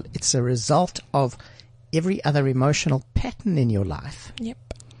painful, it's a result of every other emotional pattern in your life. Yep.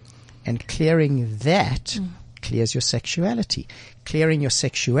 And clearing that clears your sexuality. Clearing your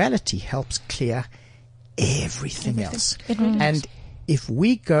sexuality helps clear everything else. And if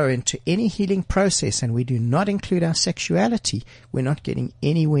we go into any healing process and we do not include our sexuality, we're not getting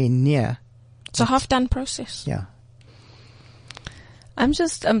anywhere near. It's a half-done process. Yeah. I'm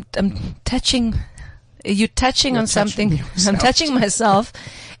touching. You're touching on something. I'm touching myself,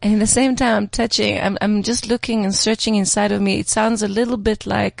 and at the same time, I'm just looking and searching inside of me. It sounds a little bit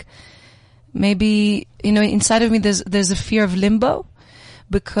like maybe, inside of me there's a fear of limbo,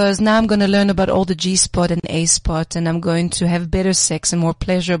 because now I'm going to learn about all the G-spot and A-spot, and I'm going to have better sex and more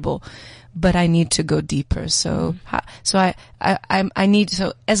pleasurable. But I need to go deeper. So as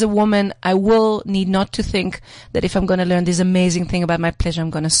a woman, I will need not to think that if I'm going to learn this amazing thing about my pleasure, I'm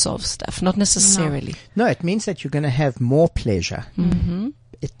going to solve stuff. Not necessarily. No, it means that you're going to have more pleasure.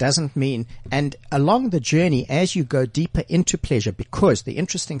 It doesn't mean, and along the journey, as you go deeper into pleasure, because the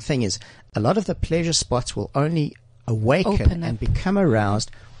interesting thing is, a lot of the pleasure spots will only awaken and become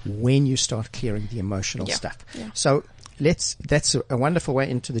aroused when you start clearing the emotional stuff. Yeah. So that's a wonderful way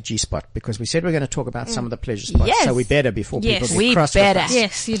into the G-spot, because we said we're going to talk about some of the pleasure spots. Yes. So we better before people get we cross better. with us.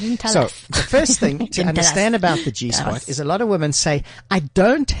 Yes, you didn't tell So us. the first thing to understand about the G-spot is a lot of women say, I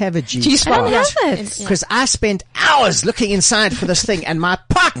don't have a G-spot. I don't have it. Because I spent hours looking inside for this thing, and my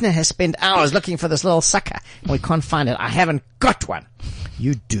partner has spent hours looking for this little sucker, and we can't find it. I haven't got one.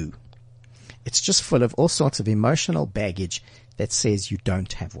 You do. It's just full of all sorts of emotional baggage that says you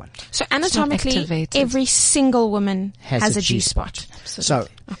don't have one. So anatomically, activated. every single woman has a G-spot. So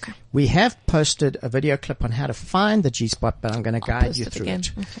we have posted a video clip on how to find the G-spot, but I'm going to guide you through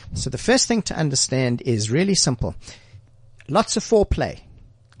it. Okay. So the first thing to understand is really simple. Lots of foreplay,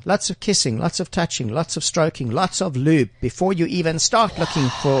 lots of kissing, lots of touching, lots of stroking, lots of lube before you even start looking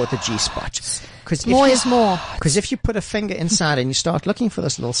for the G-spot. More is more. Because if you put a finger inside and you start looking for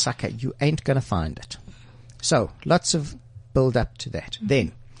this little sucker, you ain't going to find it. So lots of build up to that.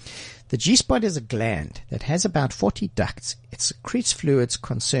 Then the G-spot is a gland that has about 40 ducts. It secretes fluids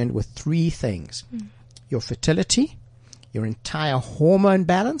concerned with three things: your fertility, your entire hormone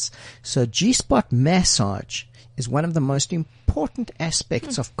balance. So G-spot massage is one of the most important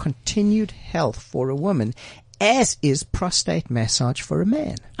aspects of continued health for a woman, as is prostate massage for a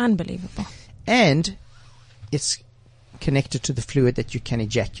man. Unbelievable. And it's connected to the fluid that you can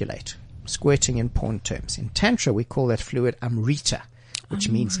ejaculate. Squirting in porn terms. In Tantra, we call that fluid Amrita, which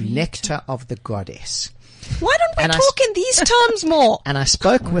means nectar of the goddess. Why don't we talk in these terms more? And I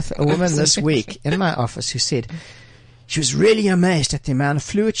spoke with a woman this week in my office who said she was really amazed at the amount of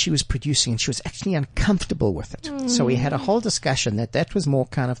fluid she was producing, and she was actually uncomfortable with it. So we had a whole discussion that was more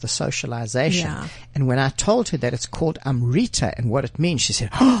kind of the socialization. Yeah. And when I told her that it's called Amrita and what it means, she said,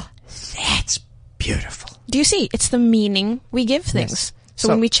 oh, that's beautiful. Do you see? It's the meaning we give things. Yes. So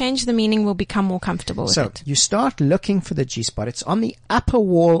when we change the meaning, we'll become more comfortable with it. So you start looking for the G-spot. It's on the upper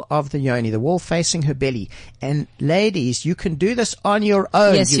wall of the yoni, the wall facing her belly. And ladies, you can do this on your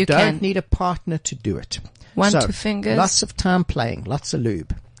own. Yes, you don't can. need a partner to do it. 1-2 fingers. Lots of time playing, lots of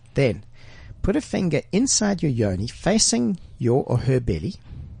lube. Then put a finger inside your yoni, facing your or her belly,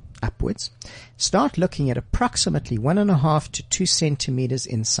 upwards. Start looking at approximately 1.5 to 2 centimeters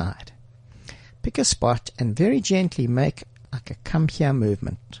inside. Pick a spot and very gently make like a come here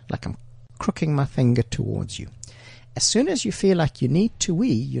movement, like I'm crooking my finger towards you. As soon as you feel like you need to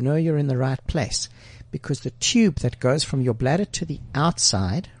wee, you know you're in the right place, because the tube that goes from your bladder to the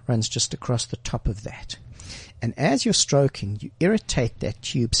outside runs just across the top of that. And as you're stroking, you irritate that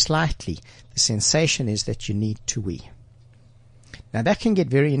tube slightly. The sensation is that you need to wee. Now that can get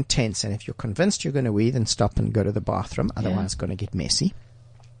very intense, and if you're convinced you're going to wee, then stop and go to the bathroom, otherwise it's going to get messy.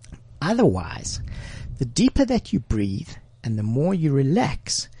 Otherwise, the deeper that you breathe and the more you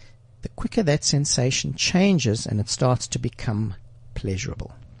relax, the quicker that sensation changes and it starts to become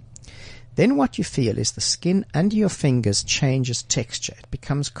pleasurable. Then what you feel is the skin under your fingers changes texture. It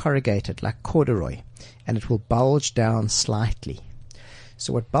becomes corrugated like corduroy, and it will bulge down slightly.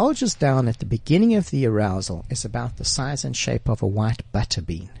 So what bulges down at the beginning of the arousal is about the size and shape of a white butter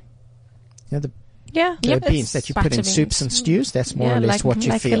bean. You know the beans that you put in soups and stews? That's more or less what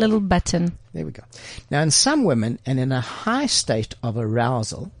you feel. Like a little button. There we go. Now in some women, and in a high state of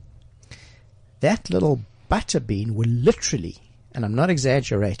arousal, that little butter bean will literally, and I'm not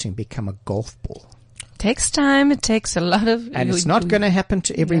exaggerating, become a golf ball. Takes time. It takes a lot of... And it's not going to happen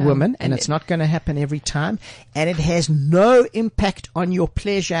to every woman, and it's not going to happen every time, and it has no impact on your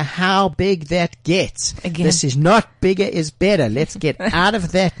pleasure how big that gets. Again. This is not bigger is better. Let's get out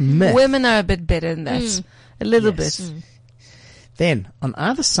of that myth. Women are a bit better than that. A little bit. Then, on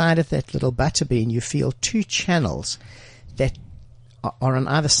either side of that little butter bean, you feel two channels that are on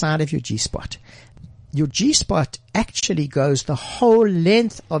either side of your G-spot. Your G-spot actually goes the whole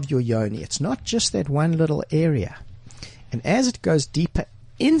length of your yoni. It's not just that one little area. And as it goes deeper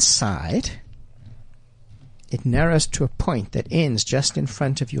inside, it narrows to a point that ends just in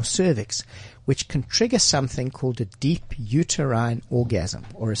front of your cervix, which can trigger something called a deep uterine orgasm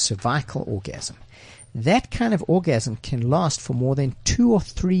or a cervical orgasm. That kind of orgasm can last for more than 2 or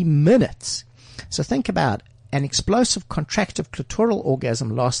 3 minutes. So think about an explosive contractive clitoral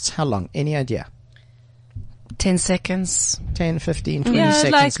orgasm lasts how long? Any idea? 10 seconds. 10, 15, 20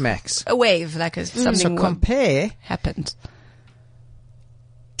 seconds like max. A wave, like something So compare happened.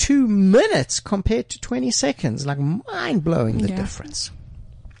 2 minutes compared to 20 seconds. Like mind-blowing the difference.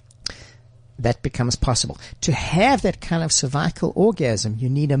 That becomes possible. To have that kind of cervical orgasm, you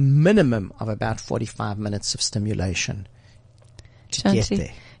need a minimum of about 45 minutes of stimulation to get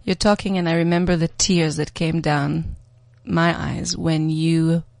there. You're talking, and I remember the tears that came down my eyes when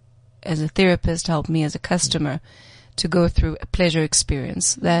you, as a therapist, helped me as a customer to go through a pleasure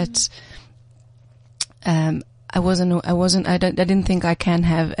experience that I didn't think I can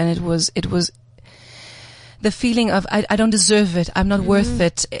have, and it was the feeling of I don't deserve it, I'm not worth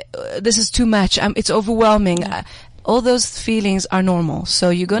it, this is too much, it's overwhelming. All those feelings are normal.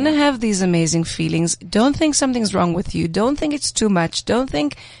 So you're going to have these amazing feelings. Don't think something's wrong with you. Don't think it's too much. Don't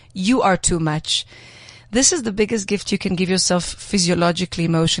think you are too much. This is the biggest gift you can give yourself physiologically,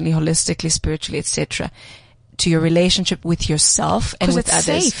 emotionally, holistically, spiritually, etc. to your relationship with yourself and with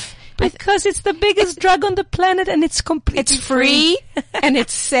others. Safe. Because it's the biggest drug on the planet, and it's completely It's free and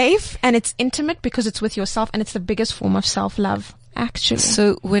it's safe and it's intimate because it's with yourself, and it's the biggest form of self-love, actually.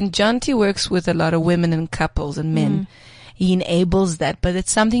 So when Janti works with a lot of women and couples and men, he enables that, but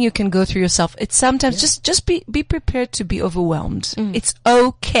it's something you can go through yourself. It's sometimes just be prepared to be overwhelmed. It's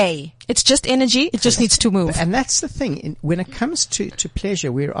okay. It's just energy. It just needs to move. And that's the thing. When it comes to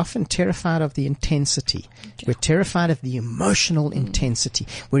pleasure, we're often terrified of the intensity. We're terrified of the emotional intensity.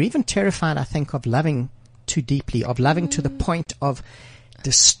 We're even terrified, I think, of loving too deeply, of loving to the point of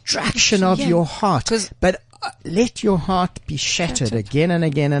distraction of your heart. But let your heart be shattered again and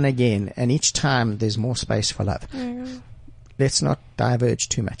again and again, and each time there's more space for love. Let's not diverge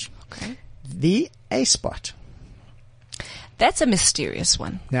too much. Okay. The A-spot. That's a mysterious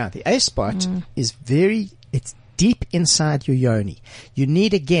one. Now, the A-spot is it's deep inside your yoni. You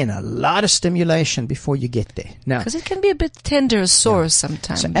need, again, a lot of stimulation before you get there. Now, Because it can be a bit tender or sore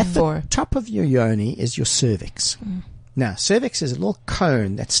sometimes. so at the top of your yoni is your cervix. Now, cervix is a little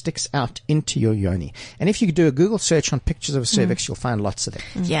cone that sticks out into your yoni. And if you do a Google search on pictures of a cervix, you'll find lots of them.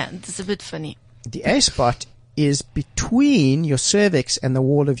 Yeah, it's a bit funny. The A-spot is between your cervix and the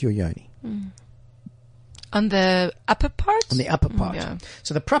wall of your yoni. On the upper part? On the upper part. Yeah.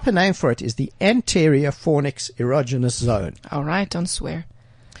 So the proper name for it is the anterior fornix erogenous zone. All right, don't swear.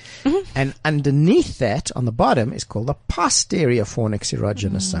 And underneath that, on the bottom, is called the posterior fornix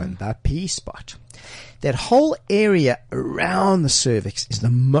erogenous zone, the P spot. That whole area around the cervix is the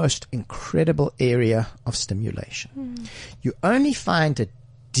most incredible area of stimulation. You only find it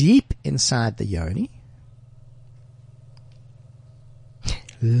deep inside the yoni.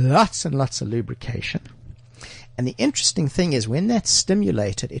 Lots and lots of lubrication. And the interesting thing is when that's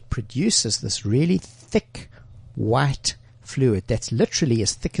stimulated, it produces this really thick white fluid that's literally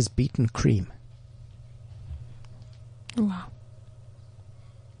as thick as beaten cream. Wow.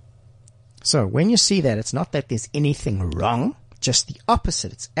 So when you see that, it's not that there's anything wrong, just the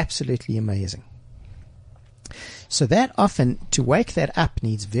opposite. It's absolutely amazing. So that often, to wake that up,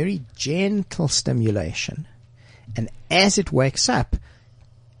 needs very gentle stimulation. And as it wakes up,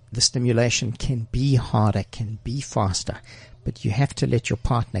 the stimulation can be harder, can be faster, but you have to let your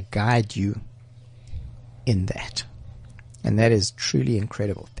partner guide you in that. And that is truly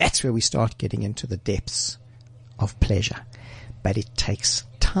incredible. That's where we start getting into the depths of pleasure. But it takes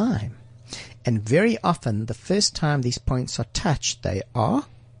time. And very often, the first time these points are touched, they are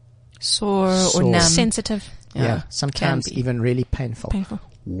Sore Sore. or numb. Sensitive. yeah, sometimes can be. even really painful. Painful.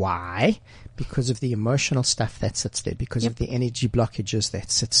 Why? Because of the emotional stuff that sits there, because of the energy blockages that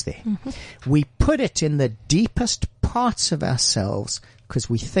sits there. We put it in the deepest parts of ourselves because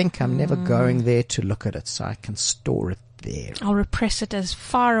we think I'm never going there to look at it, so I can store it there. I'll repress it as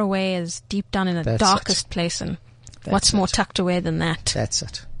far away as deep down in the That's darkest place, and what's more tucked away than that? That's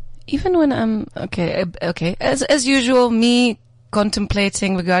it. Even when I'm okay, as usual, me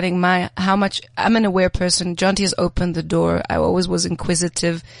contemplating regarding how much I'm an aware person. Jonty has opened the door. I always was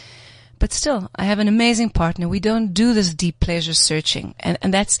inquisitive, but still, I have an amazing partner. We don't do this deep pleasure searching, and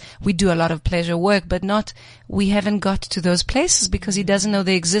we do a lot of pleasure work, but we haven't got to those places because he doesn't know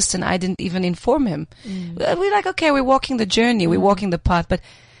they exist, and I didn't even inform him. We're like, okay, we're walking the journey, we're walking the path, but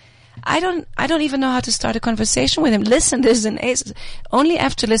I don't even know how to start a conversation with him. Listen, there's an ace. Only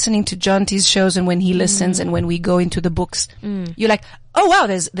after listening to Jonty's shows and when he listens and when we go into the books, you're like, oh wow,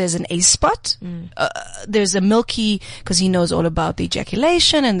 there's an ace spot. There's a milky, cause he knows all about the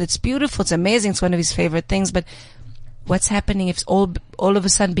ejaculation and it's beautiful. It's amazing. It's one of his favorite things. But what's happening if all of a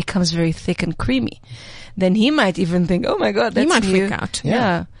sudden becomes very thick and creamy? Then he might even think, oh my God, that's He might new. freak out.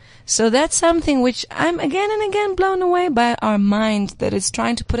 Yeah. So that's something which I'm again and again blown away by our mind that it's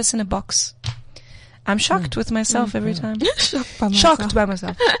trying to put us in a box. I'm shocked with myself every time. Shocked by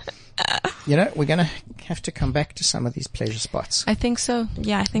myself. You know, we're going to have to come back to some of these pleasure spots. I think so.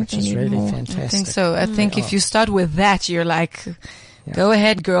 Yeah, I think Which they is need really more. fantastic. I think so. I think They if are. you start with that, you're like, go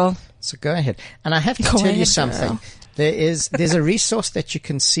ahead, girl. So go ahead. And I have to Go tell you ahead, something. girl. There's a resource that you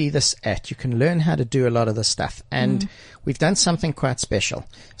can see this at. You can learn how to do a lot of this stuff. And we've done something quite special.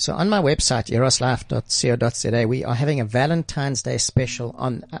 So on my website, eroslife.co.za, we are having a Valentine's Day special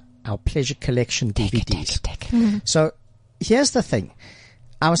on our Pleasure Collection DVDs. So here's the thing.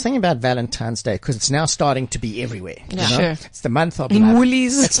 I was thinking about Valentine's Day because it's now starting to be everywhere. you know? Sure. It's the month of In love.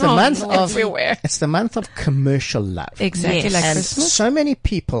 Woolies. It's the Oh, month no, of everywhere. It's the month of commercial love. Exactly Yes. like And Christmas. so many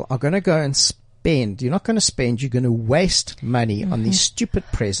people are going to go and spend. You're not going to spend. You're going to waste money on these stupid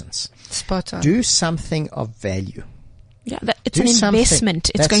presents. Spot on. Do something of value. Yeah, it's Do an something. investment.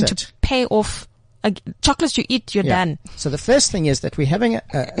 It's That's going it. to pay off. Chocolates you eat, you're done. So the first thing is that we're having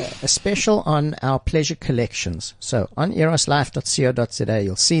a special on our pleasure collections. So on eroslife.co.za,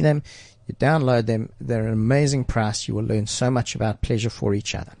 you'll see them. You download them. They're an amazing price. You will learn so much about pleasure for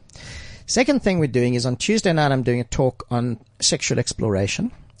each other. Second thing we're doing is on Tuesday night, I'm doing a talk on sexual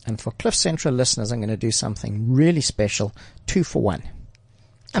exploration. And for Cliff Central listeners, I'm going to do something really special, 2 for 1. So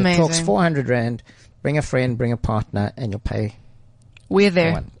Amazing. The talk's 400 Rand. Bring a friend, bring a partner, and you'll pay We're for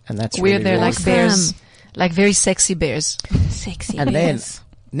there. one. And that's We're really, there really like awesome. bears. Like very sexy bears. Sexy. And then Yes.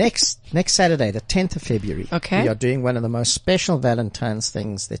 next Saturday, the 10th of February, Okay. we are doing one of the most special Valentine's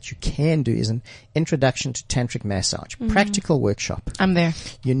things that you can do is an introduction to tantric massage, practical workshop. I'm there.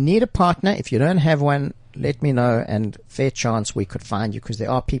 You need a partner. If you don't have one, let me know, and fair chance we could find you because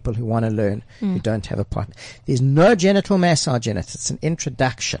there are people who want to learn who don't have a partner. There's no genital massage in it. It's an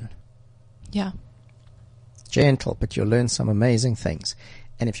introduction. Yeah. Gentle, but you'll learn some amazing things.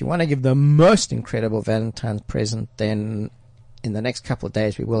 And if you want to give the most incredible Valentine's present, then in the next couple of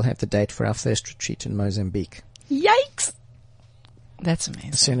days we will have the date for our first retreat in Mozambique. Yikes. That's amazing.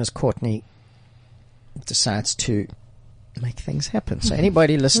 As soon as Courtney decides to make things happen. So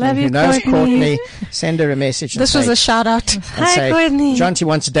anybody listening Love who you, knows Courtney. Courtney, send her a message. This and was say, a shout out. and Hi, say, Courtney. Jonty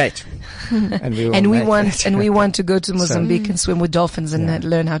wants a date. And we will And we make want that. and we want to go to Mozambique and swim with dolphins and Yeah.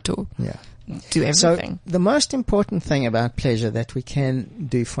 learn how to Yeah. do everything. So the most important thing about pleasure that we can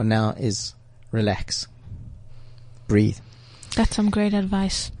do for now is relax. Breathe. That's some great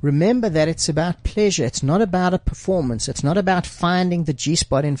advice. Remember that it's about pleasure. It's not about a performance. It's not about finding the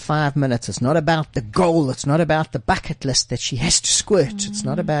G-spot in 5 minutes. It's not about the goal. It's not about the bucket list that she has to squirt. It's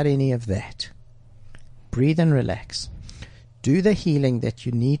not about any of that. Breathe and relax. Do the healing that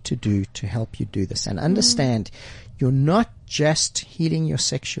you need to do to help you do this. And understand, you're not just healing your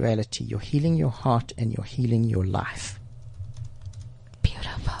sexuality. You're healing your heart and you're healing your life.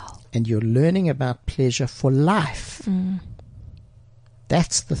 Beautiful. And you're learning about pleasure for life.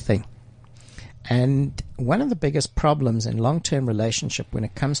 That's the thing. And one of the biggest problems in long-term relationship when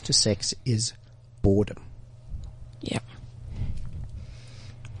it comes to sex is boredom. Yep.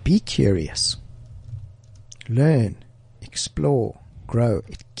 Be curious. Learn, explore, grow.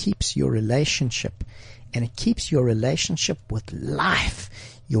 It keeps your relationship, and it keeps your relationship with life,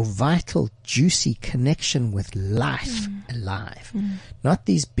 your vital, juicy connection with life alive. Not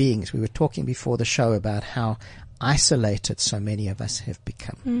these beings. We were talking before the show about how isolated so many of us have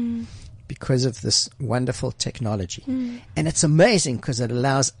become because of this wonderful technology. And it's amazing because it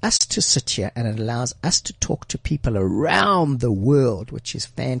allows us to sit here and it allows us to talk to people around the world, which is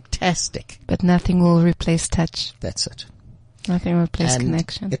fantastic. But nothing will replace touch. That's it. Nothing will replace And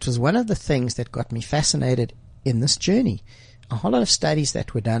connection. it was one of the things that got me fascinated in this journey. A whole lot of studies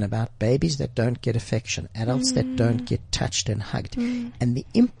that were done about babies that don't get affection, adults that don't get touched and hugged. And the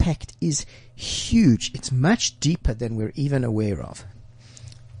impact is huge. It's much deeper than we're even aware of.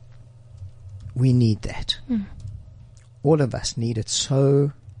 We need that. All of us need it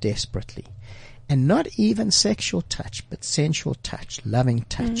so desperately. And not even sexual touch, but sensual touch, loving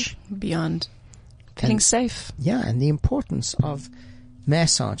touch. Beyond feeling And- safe. Yeah, and the importance of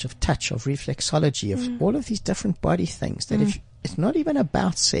massage, of touch, of reflexology, of all of these different body things. That if it's not even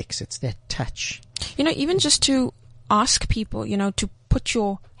about sex, it's that touch. You know, even just to ask people, you know, to put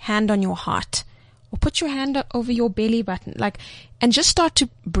your hand on your heart or put your hand over your belly button, like, and just start to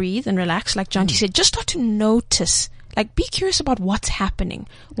breathe and relax, like Jonty said. Just start to notice. Like, be curious about what's happening,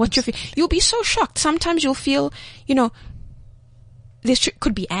 what you're feeling. You'll be so shocked. Sometimes you'll feel, you know, there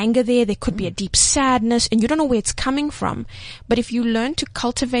could be anger there could be a deep sadness, and you don't know where it's coming from. But if you learn to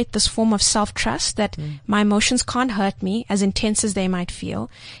cultivate this form of self-trust that my emotions can't hurt me, as intense as they might feel,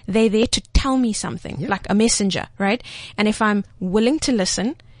 they're there to tell me something, like a messenger, right? And if I'm willing to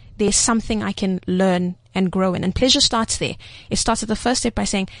listen, there's something I can learn and grow in. And pleasure starts there. It starts at the first step by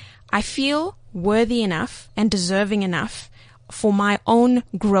saying, I feel worthy enough and deserving enough for my own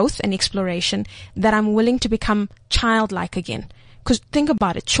growth and exploration that I'm willing to become childlike again. Because think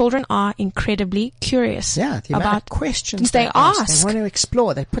about it, children are incredibly curious Yeah, the amount about of questions they ask. They want to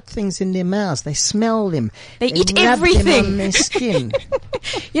explore. They put things in their mouths. They smell them. They eat rub them everything. on their skin.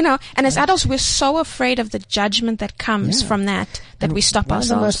 You know, and as adults, we're so afraid of the judgment that comes Yeah. from that And we stop one of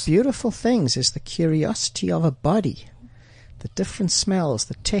the most ourselves. beautiful things is the curiosity of a body. The different smells,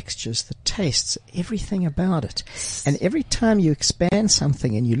 the textures, the tastes, everything about it. And every time you expand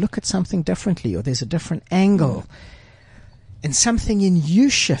something and you look at something differently, or there's a different angle, and something in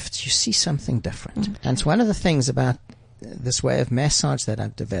you shifts, you see something different. And it's one of the things about this way of massage that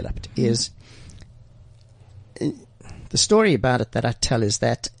I've developed is the story about it that I tell is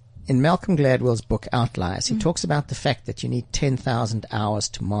that in Malcolm Gladwell's book Outliers, he talks about the fact that you need 10,000 hours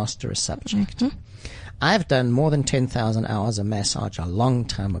to master a subject. I've done more than 10,000 hours of massage a long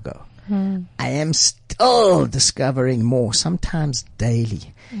time ago. I am still discovering more, sometimes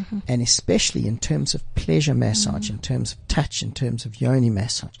daily, and especially in terms of pleasure massage, in terms of touch, in terms of yoni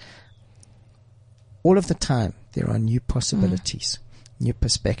massage. All of the time, there are new possibilities, new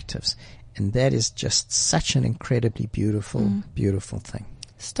perspectives, and that is just such an incredibly beautiful, beautiful thing.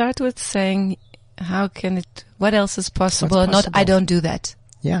 Start with saying, what else is possible? What's Not, I possible? don't do that.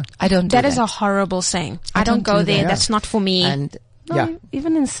 Yeah. I don't do that. That is a horrible saying. I don't don't go do there. that. That's not for me. And No, yeah.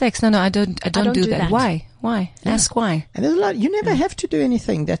 even in sex. No, I don't don't do do that. that. Why? Ask why. And there's a lot. You never have to do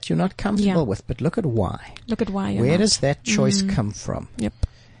anything that you're not comfortable Yeah. with, but look at why. Look at why you're Where not. does that choice come from? Yep.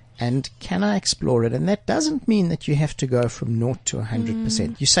 And can I explore it? And that doesn't mean that you have to go from 0 to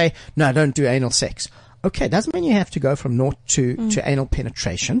 100%. You say, no, I don't do anal sex. Okay, doesn't mean you have to go from 0 to anal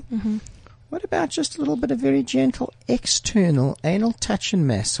penetration. What about just a little bit of very gentle external anal touch and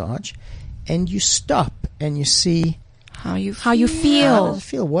massage, and you stop and you see How you How you how feel. does it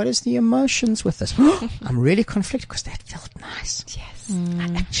feel? What is the emotions with this? I'm really conflicted because that felt nice. Yes.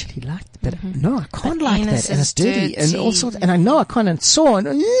 I actually liked it, but no, I can't But like anus that, and is it's dirty, and dirty. also, and I know I can't, and it's sore,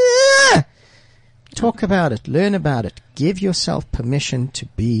 and yeah! Talk about it, learn about it, give yourself permission to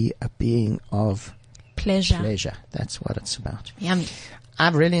be a being of Pleasure. pleasure. That's what it's about. Yummy.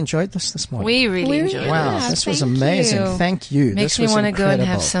 I've really enjoyed this morning. We really enjoyed Wow, it. this was thank amazing. you. Thank you. Makes this me was want to go and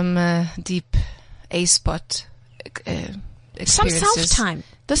have incredible. some deep A-spot Some experiences. self-time.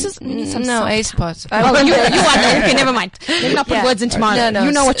 This is we need some No, self-time. A-spot. Oh, you want okay, never mind. Let me not put Yeah. words into my No,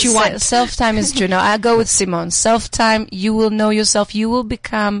 You know what you want. Self-time is true. No, I go with Simone. Self-time, you will know yourself. You will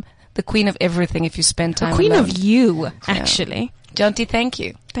become the queen of everything if you spend time The queen alone. of you, actually. Jonty, thank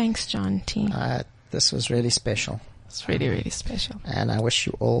you. Thanks, John T. This was really special, It's really, really special. and I wish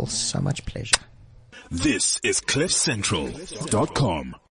you all so much pleasure. This is CliffCentral.com.